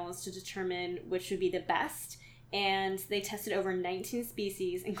marine animals to determine which would be the best, and they tested over 19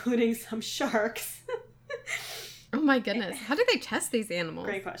 species, including some sharks. Oh my goodness. How do they test these animals?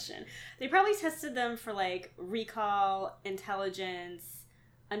 Great question. They probably tested them for like recall, intelligence,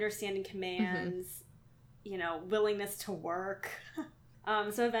 understanding commands, you know, willingness to work.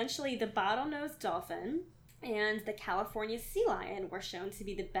 So eventually the bottlenose dolphin and the California sea lion were shown to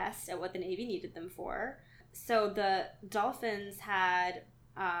be the best at what the Navy needed them for. So the dolphins had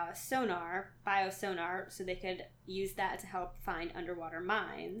biosonar, so they could use that to help find underwater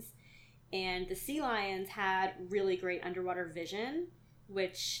mines. And the sea lions had really great underwater vision,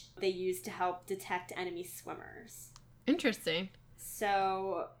 which they used to help detect enemy swimmers. Interesting.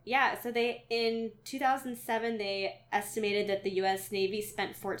 So, yeah, so in 2007, they estimated that the U.S. Navy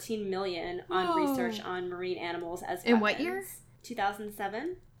spent $14 million on research on marine animals as weapons. In what year?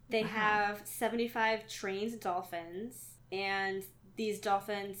 2007. They have 75 trained dolphins, and these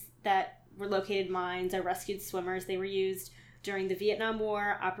dolphins that were located mines are rescued swimmers. They were used during the Vietnam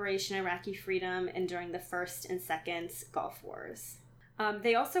War, Operation Iraqi Freedom, and during the First and Second Gulf Wars.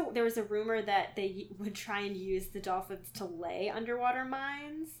 There was a rumor that they would try and use the dolphins to lay underwater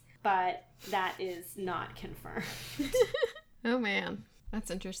mines, but that is not confirmed. Oh man,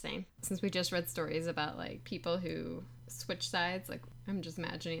 that's interesting. Since we just read stories about like people who switch sides, like I'm just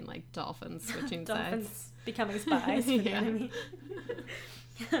imagining like dolphins switching Dolphins sides. becoming spies for the enemy.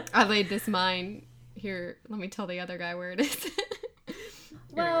 I laid this mine here. Let me tell the other guy where it is.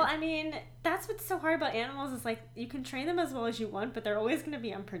 Well, I mean, that's what's so hard about animals is, like, you can train them as well as you want, but they're always going to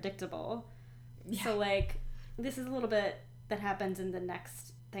be unpredictable. Yeah. So, like, this is a little bit that happens in the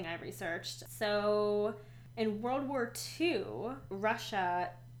next thing I researched. So, in World War II,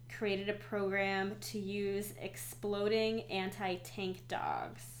 Russia created a program to use exploding anti-tank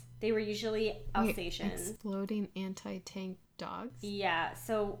dogs. They were usually Alsatian. Exploding anti-tank dogs? Yeah,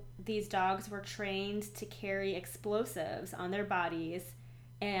 so these dogs were trained to carry explosives on their bodies,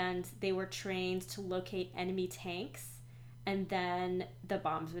 and they were trained to locate enemy tanks, and then the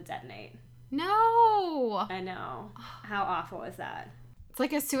bombs would detonate. No! I know. How awful is that? It's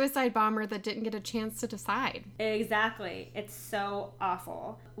like a suicide bomber that didn't get a chance to decide. Exactly. It's so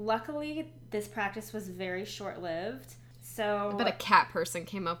awful. Luckily, this practice was very short-lived. So, but a cat person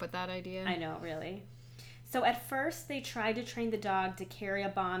came up with that idea. I know, really. So at first, they tried to train the dog to carry a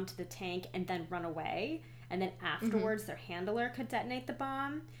bomb to the tank and then run away. And then afterwards, their handler could detonate the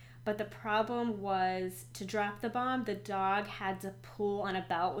bomb. But the problem was, to drop the bomb, the dog had to pull on a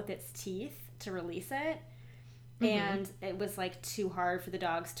belt with its teeth to release it. And it was, like, too hard for the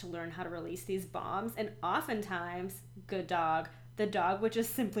dogs to learn how to release these bombs. And oftentimes, good dog, the dog would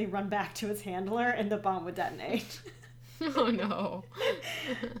just simply run back to its handler and the bomb would detonate. Oh, no.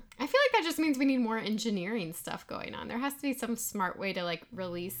 I feel like that just means we need more engineering stuff going on. There has to be some smart way to, like,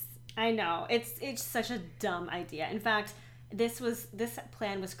 release. I know. It's such a dumb idea. In fact, this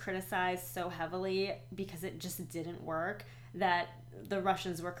plan was criticized so heavily because it just didn't work that the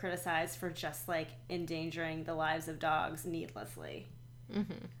Russians were criticized for just, like, endangering the lives of dogs needlessly.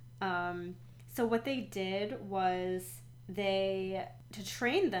 So what they did was to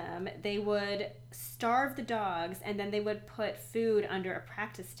train them, they would starve the dogs and then they would put food under a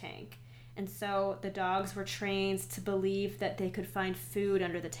practice tank. And so the dogs were trained to believe that they could find food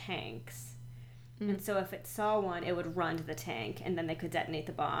under the tanks. And so if it saw one, it would run to the tank and then they could detonate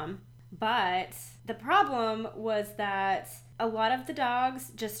the bomb. But the problem was that a lot of the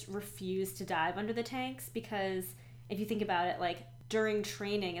dogs just refused to dive under the tanks because if you think about it, like, during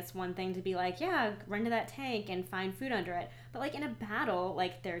training, it's one thing to be like, yeah, run to that tank and find food under it. But like in a battle,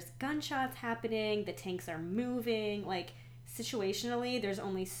 like there's gunshots happening, the tanks are moving, like situationally, there's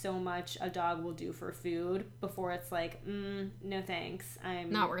only so much a dog will do for food before it's like, no thanks.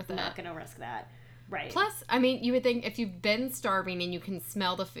 I'm not worth it. Not going to risk that. Right. Plus, I mean, you would think if you've been starving and you can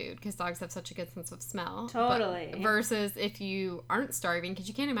smell the food, because dogs have such a good sense of smell. Totally. Versus if you aren't starving, because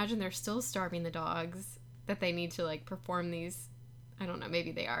you can't imagine they're still starving the dogs, that they need to, like, perform these, I don't know,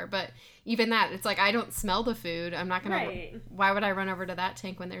 maybe they are, but even that, it's like, I don't smell the food. I'm not going to, why would I run over to that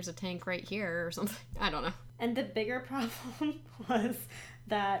tank when there's a tank right here or something? I don't know. And the bigger problem was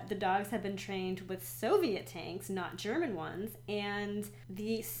that the dogs had been trained with Soviet tanks, not German ones, and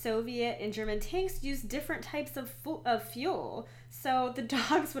the Soviet and German tanks used different types of fuel. So the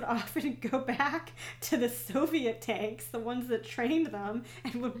dogs would often go back to the Soviet tanks, the ones that trained them,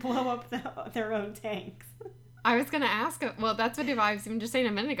 and would blow up their own tanks. I was going to ask, well, that's what I was even just saying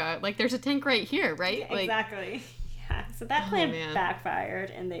a minute ago. Like, there's a tank right here, right? Yeah, exactly. Like, yeah. So that plan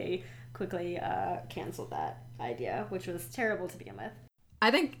backfired, and they quickly canceled that idea, which was terrible to begin with. I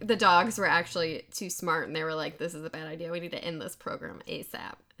think the dogs were actually too smart, and they were like, this is a bad idea. We need to end this program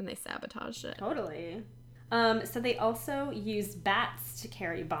ASAP. And they sabotaged it. Totally. So they also used bats to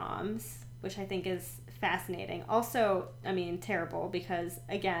carry bombs, which I think is fascinating. Also, I mean, terrible, because,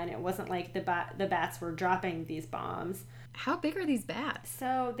 again, it wasn't like the bats were dropping these bombs. How big are these bats?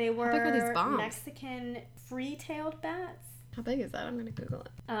 So they were How big are these bombs? Mexican free-tailed bats. How big is that? I'm going to Google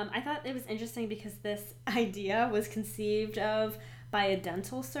it. I thought it was interesting because this idea was conceived of by a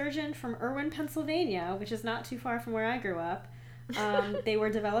dental surgeon from Irwin, Pennsylvania, which is not too far from where I grew up. They were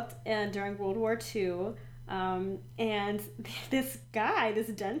developed during World War II. And this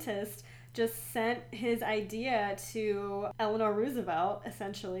dentist, just sent his idea to Eleanor Roosevelt,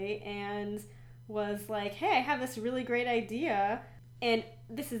 essentially, and was like, hey, I have this really great idea. And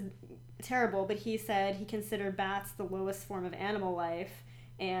this is terrible, but he said he considered bats the lowest form of animal life.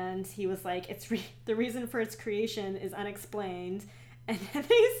 And he was like, the reason for its creation is unexplained. And then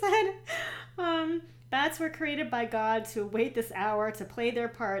they said, bats were created by God to await this hour, to play their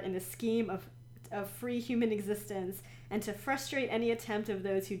part in the scheme of free human existence, and to frustrate any attempt of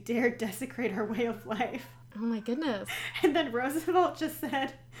those who dare desecrate our way of life. Oh my goodness. And then Roosevelt just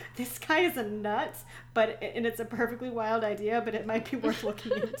said, this guy is a nut, and it's a perfectly wild idea, but it might be worth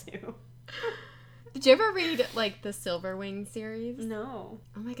looking into. Did you ever read, like, the Silverwing series? No.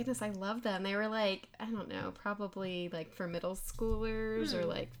 Oh my goodness, I love them. They were, like, I don't know, probably, like, for middle schoolers or,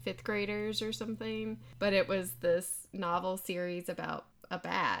 like, 5th graders or something. But it was this novel series about a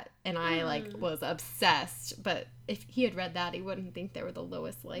bat, and I, like, was obsessed. But if he had read that, he wouldn't think they were the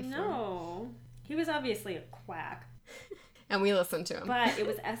lowest life form. No. He was obviously a quack. And we listened to him. But it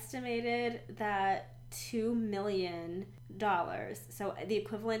was estimated that $2 million, so the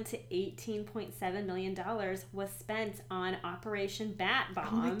equivalent to $18.7 million, was spent on Operation Bat Bomb.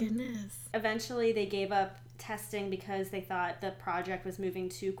 Oh my goodness. Eventually, they gave up testing because they thought the project was moving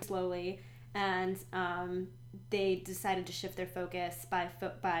too slowly, and they decided to shift their focus by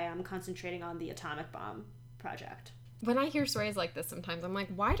concentrating on the atomic bomb project. When I hear stories like this sometimes, I'm like,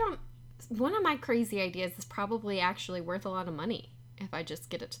 one of my crazy ideas is probably actually worth a lot of money if I just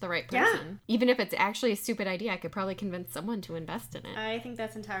get it to the right person. Yeah. Even if it's actually a stupid idea, I could probably convince someone to invest in it. I think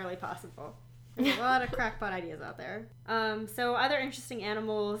that's entirely possible. There's a lot of crackpot ideas out there. So other interesting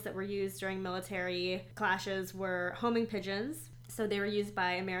animals that were used during military clashes were homing pigeons. So they were used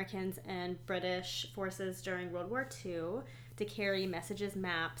by Americans and British forces during World War II to carry messages,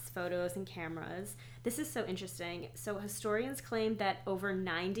 maps, photos, and cameras. This is so interesting. So historians claim that over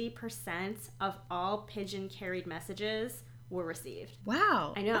 90% of all pigeon-carried messages were received.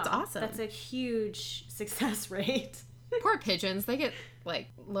 Wow. I know. That's awesome. That's a huge success rate. Poor pigeons. They get, like,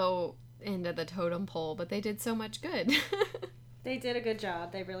 low end of the totem pole, but they did so much good. They did a good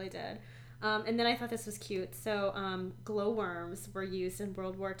job. They really did. And then I thought this was cute. So glowworms were used in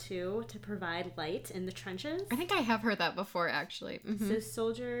World War II to provide light in the trenches. I think I have heard that before, actually. Mm-hmm. So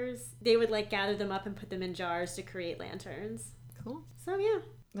soldiers, they would, like, gather them up and put them in jars to create lanterns. Cool. So, yeah.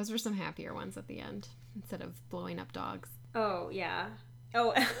 Those were some happier ones at the end, instead of blowing up dogs. Oh, yeah.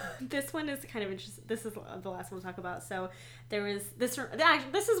 Oh, this one is kind of interesting. This is the last one we'll talk about. So there was this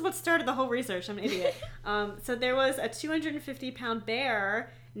is what started the whole research. I'm an idiot. So there was a 250-pound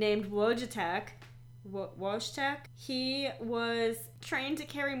bear named Wojtek. He was trained to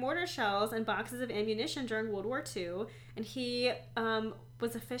carry mortar shells and boxes of ammunition during World War II, and he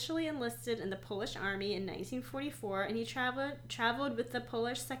was officially enlisted in the Polish Army in 1944, and he traveled with the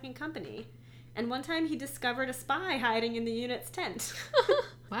Polish Second Company. And one time he discovered a spy hiding in the unit's tent.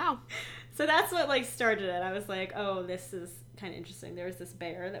 Wow. So that's what, like, started it. I was like, oh, this is kind of interesting. There was this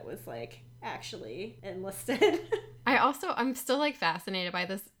bear that was like actually enlisted. I'm still like fascinated by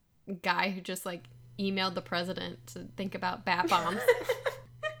this guy who just like emailed the president to think about bat bombs.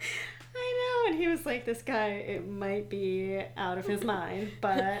 I know, and he was like, this guy, it might be out of his mind,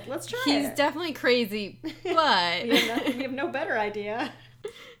 but let's try He's it. definitely crazy, but... we have no better idea.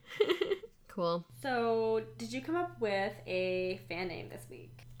 Cool. So, did you come up with a fan name this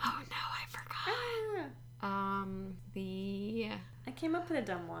week? Oh, no, I forgot. I came up with a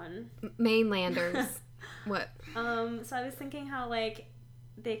dumb one. Mainlanders. What? So I was thinking how, like,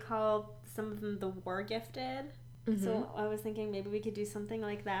 they call some of them the war gifted. Mm-hmm. So I was thinking maybe we could do something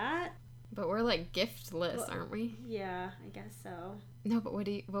like that. But we're like giftless, aren't we? Yeah, I guess so. No, but what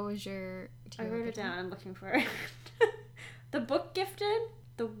was your... I wrote it down. I'm looking for it. The book gifted.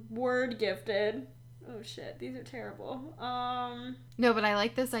 The word gifted. Oh shit, these are terrible. No, but I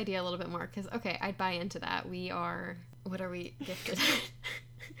like this idea a little bit more because, okay, I'd buy into that. What are we gifted at?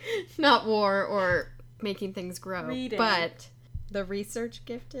 Not war or making things grow. Reading. But the research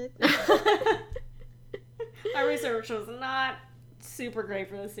gifted. Our research was not super great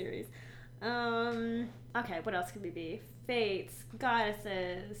for this series. Okay, what else could we be? Fates,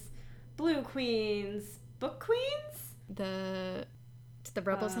 goddesses, blue queens, book queens? Did the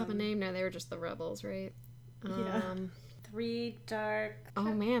rebels have a name? No, they were just the rebels, right? Yeah. Three dark...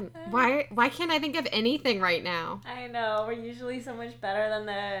 Oh man, why can't I think of anything right now? I know, we're usually so much better than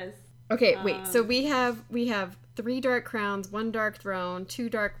this. Okay, wait. So we have 3 dark crowns, 1 dark throne, 2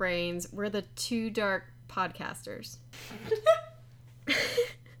 dark reigns. We're the 2 dark podcasters.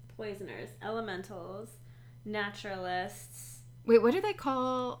 Poisoners, elementals, naturalists. Wait, what do they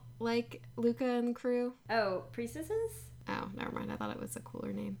call like Luca and the crew? Oh, priestesses? Oh, never mind. I thought it was a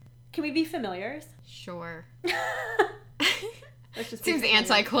cooler name. Can we be familiars? Sure. Let's just Seems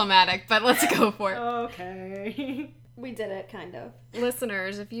anticlimactic, but let's go for it. Okay. We did it, kind of.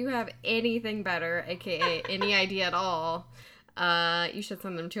 Listeners, if you have anything better, aka any idea at all, you should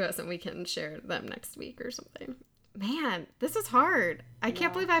send them to us and we can share them next week or something. Man, this is hard. I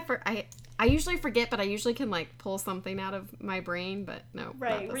can't believe I usually forget, but I usually can like pull something out of my brain, but no.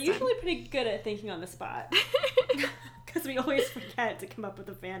 Right. We're usually pretty good at thinking on the spot. Because we always forget to come up with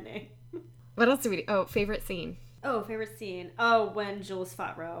a fan name. What else do we do? Oh, favorite scene. Oh, favorite scene. Oh, when Jules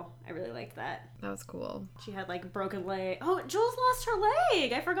fought Ro. I really liked that. That was cool. She had like a broken leg. Oh, Jules lost her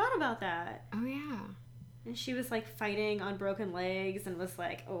leg. I forgot about that. Oh, yeah. And she was like fighting on broken legs and was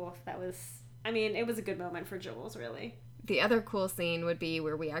like, oh, that was... I mean, it was a good moment for Jules, really. The other cool scene would be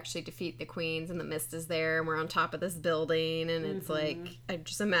where we actually defeat the queens and the mist is there and we're on top of this building and it's like, I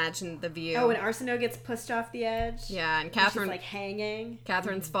just imagine the view. Oh, and Arsenault gets pushed off the edge. Yeah, and Catherine... She's like hanging.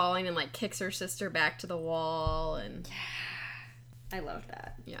 Catherine's falling and like kicks her sister back to the wall and... Yeah. I loved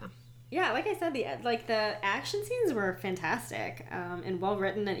that. Yeah. Yeah, like I said, the action scenes were fantastic and well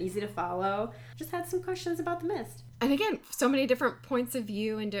written and easy to follow. Just had some questions about the mist. And again, so many different points of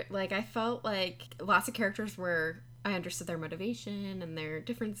view and like I felt like lots of characters were... I understood their motivation and their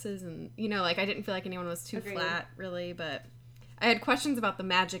differences and, you know, like I didn't feel like anyone was too flat, really, but I had questions about the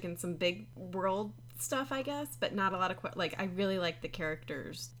magic and some big world stuff, I guess, but not a lot of, like, I really liked the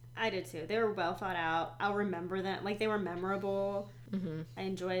characters. I did too. They were well thought out. I'll remember them. Like, they were memorable. Mm-hmm. I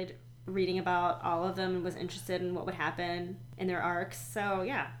enjoyed reading about all of them and was interested in what would happen in their arcs. So,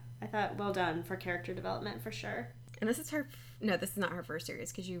 yeah, I thought well done for character development for sure. And this is her... No, this is not her first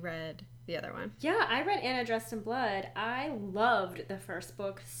series because you read the other one. Yeah, I read Anna Dressed in Blood. I loved the first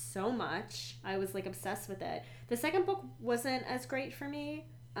book so much. I was like obsessed with it. The second book wasn't as great for me,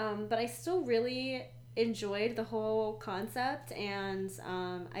 but I still really enjoyed the whole concept. And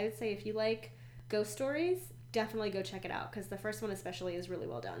I would say if you like ghost stories, definitely go check it out because the first one especially is really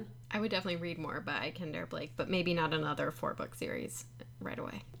well done. I would definitely read more by Kendare Blake, but maybe not another 4-book series right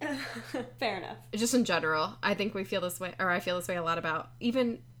away. Fair enough. Just in general, I think we feel this way, or I feel this way a lot about,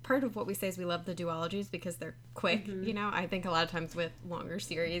 even part of what we say is we love the duologies because they're quick, you know? I think a lot of times with longer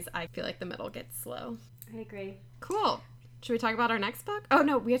series, I feel like the middle gets slow. I agree. Cool. Should we talk about our next book? Oh,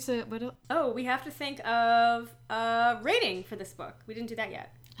 no, we have to... What else? Oh, we have to think of a rating for this book. We didn't do that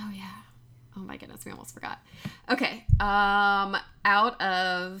yet. Oh, yeah. Oh my goodness, we almost forgot. Okay, out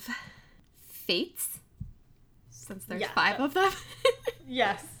of Fates, since there's 5 of them.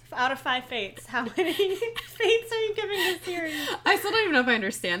 Yes, out of 5 Fates. How many Fates are you giving this series? I still don't even know if I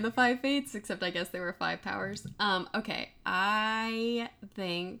understand the 5 Fates, except I guess there were 5 powers. Okay, I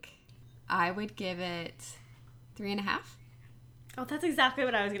think I would give it 3.5. Oh, that's exactly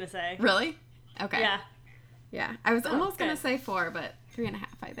what I was going to say. Really? Okay. Yeah. Yeah, I was almost going to say 4, but 3.5,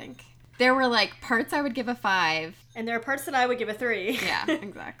 I think. There were, like, parts I would give a 5. And there are parts that I would give a 3. Yeah,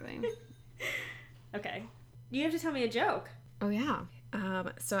 exactly. Okay. You have to tell me a joke. Oh, yeah.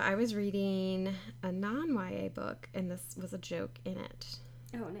 So I was reading a non-YA book, and this was a joke in it.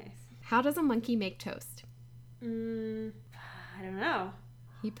 Oh, nice. How does a monkey make toast? I don't know.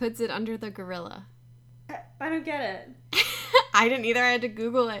 He puts it under the gorilla. I don't get it. I didn't either. I had to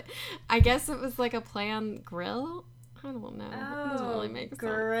Google it. I guess it was like a play on grill. I don't know. Oh, it doesn't really make sense.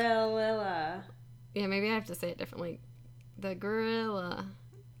 gorilla. Yeah, maybe I have to say it differently. The gorilla.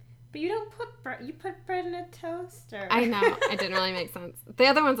 But you don't put bread. You put bread in a toaster. I know. It didn't really make sense. The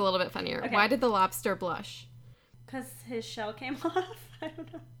other one's a little bit funnier. Okay. Why did the lobster blush? Because his shell came off. I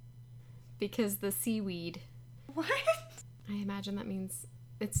don't know. Because the seaweed. What? I imagine that means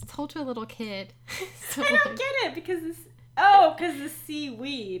it's told to a little kid. So I don't get it because this. Oh, because the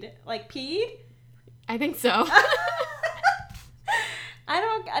seaweed like peed. I think so. I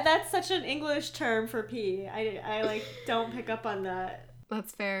don't. That's such an English term for pee. I like don't pick up on that.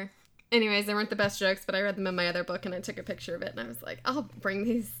 That's fair. Anyways, they weren't the best jokes, but I read them in my other book and I took a picture of it and I was like, I'll bring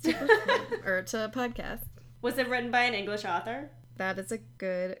these to to podcast. Was it written by an English author? That is a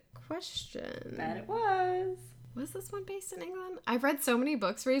good question. Bet it was. Was this one based in England? I've read so many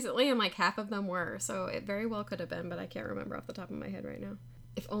books recently and like half of them were, so it very well could have been, but I can't remember off the top of my head right now.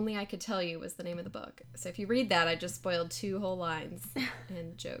 If Only I Could Tell You was the name of the book. So if you read that, I just spoiled 2 whole lines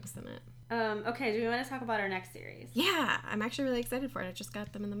and jokes in it. Okay, do we want to talk about our next series? Yeah, I'm actually really excited for it. I just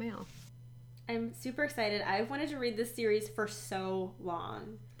got them in the mail. I'm super excited. I've wanted to read this series for so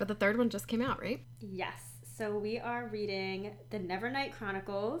long. But the 3rd one just came out, right? Yes. So we are reading The Nevernight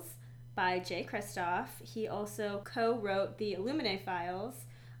Chronicles by Jay Kristoff. He also co-wrote the Illuminae Files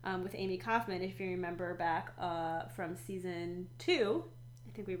with Amy Kaufman, if you remember back from season 2.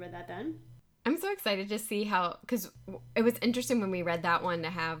 I think we read that then. I'm so excited to see how, because it was interesting when we read that one to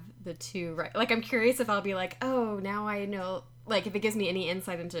have the 2, right? Like, I'm curious if I'll be like, oh, now I know, like, if it gives me any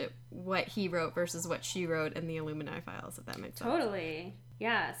insight into what he wrote versus what she wrote in the Illuminae Files, if that makes sense. Totally.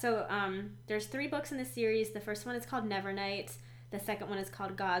 Yeah, so there's 3 books in the series. The first one is called Nevernight. The second one is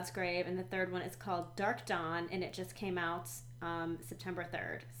called God's Grave. And the third one is called Dark Dawn. And it just came out September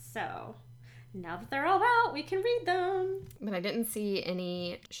 3rd. So now that they're all out, we can read them. But I didn't see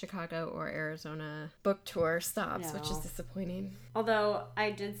any Chicago or Arizona book tour stops, which is disappointing. Although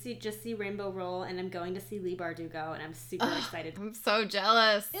I did just see Rainbow Roll, and I'm going to see Leigh Bardugo, and I'm super excited. I'm so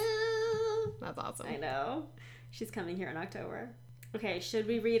jealous. That's awesome. I know. She's coming here in October. Okay, should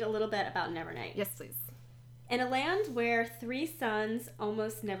we read a little bit about Nevernight? Yes, please. In a land where 3 suns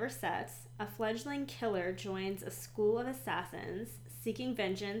almost never set, a fledgling killer joins a school of assassins seeking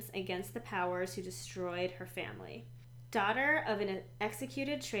vengeance against the powers who destroyed her family. Daughter of an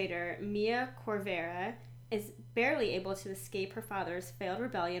executed traitor, Mia Corvera is barely able to escape her father's failed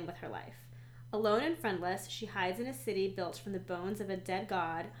rebellion with her life. Alone and friendless, she hides in a city built from the bones of a dead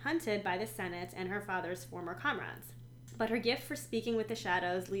god, hunted by the Senate and her father's former comrades. But her gift for speaking with the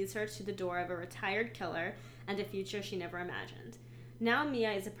shadows leads her to the door of a retired killer and a future she never imagined. Now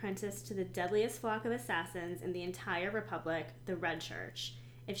Mia is apprenticed to the deadliest flock of assassins in the entire Republic, the Red Church.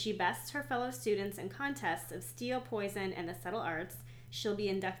 If she bests her fellow students in contests of steel, poison, and the subtle arts, she'll be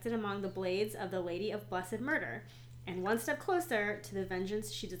inducted among the blades of the Lady of Blessed Murder, and one step closer to the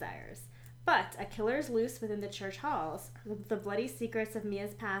vengeance she desires. But a killer is loose within the church halls. The bloody secrets of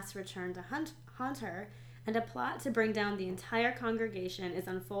Mia's past return to haunt her, and a plot to bring down the entire congregation is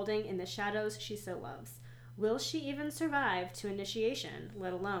unfolding in the shadows she so loves. Will she even survive to initiation,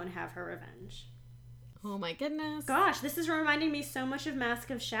 let alone have her revenge? Oh my goodness. Gosh, this is reminding me so much of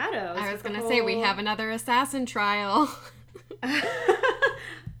Mask of Shadows. I was going to say, we have another assassin trial.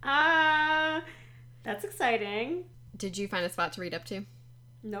 That's exciting. Did you find a spot to read up to?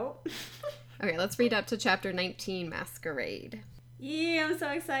 Nope. Okay, let's read up to chapter 19, Masquerade. Yeah, I'm so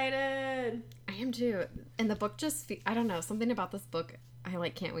excited. I am too. And the book just, I don't know, something about this book, I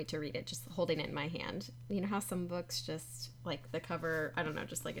can't wait to read it, just holding it in my hand. You know how some books just, the cover, I don't know,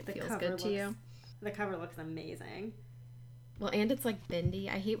 just it feels good to you? The cover looks amazing. Well, and it's bendy.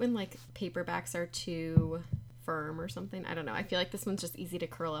 I hate when paperbacks are too firm or something. I don't know. I feel like this one's just easy to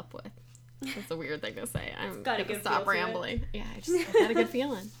curl up with. That's a weird thing to say. I'm got going to stop rambling. Yeah, I got a good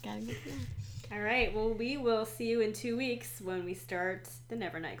feeling. All right. Well, we will see you in 2 weeks when we start the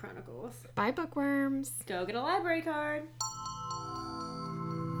Nevernight Chronicles. Bye, bookworms. Go get a library card.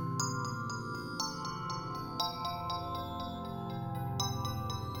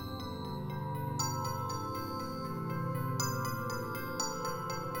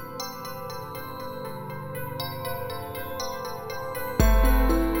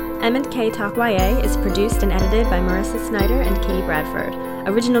 M&K Talk YA is produced and edited by Marissa Snyder and Katie Bradford.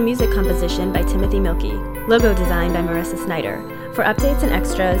 Original music composition by Timothy Milkey. Logo design by Marissa Snyder. For updates and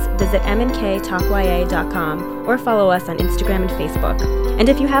extras, visit mnktalkya.com or follow us on Instagram and Facebook. And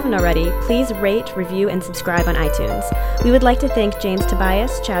if you haven't already, please rate, review, and subscribe on iTunes. We would like to thank James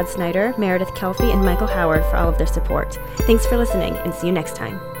Tobias, Chad Snyder, Meredith Kelfie, and Michael Howard for all of their support. Thanks for listening, and see you next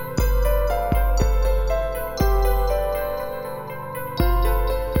time.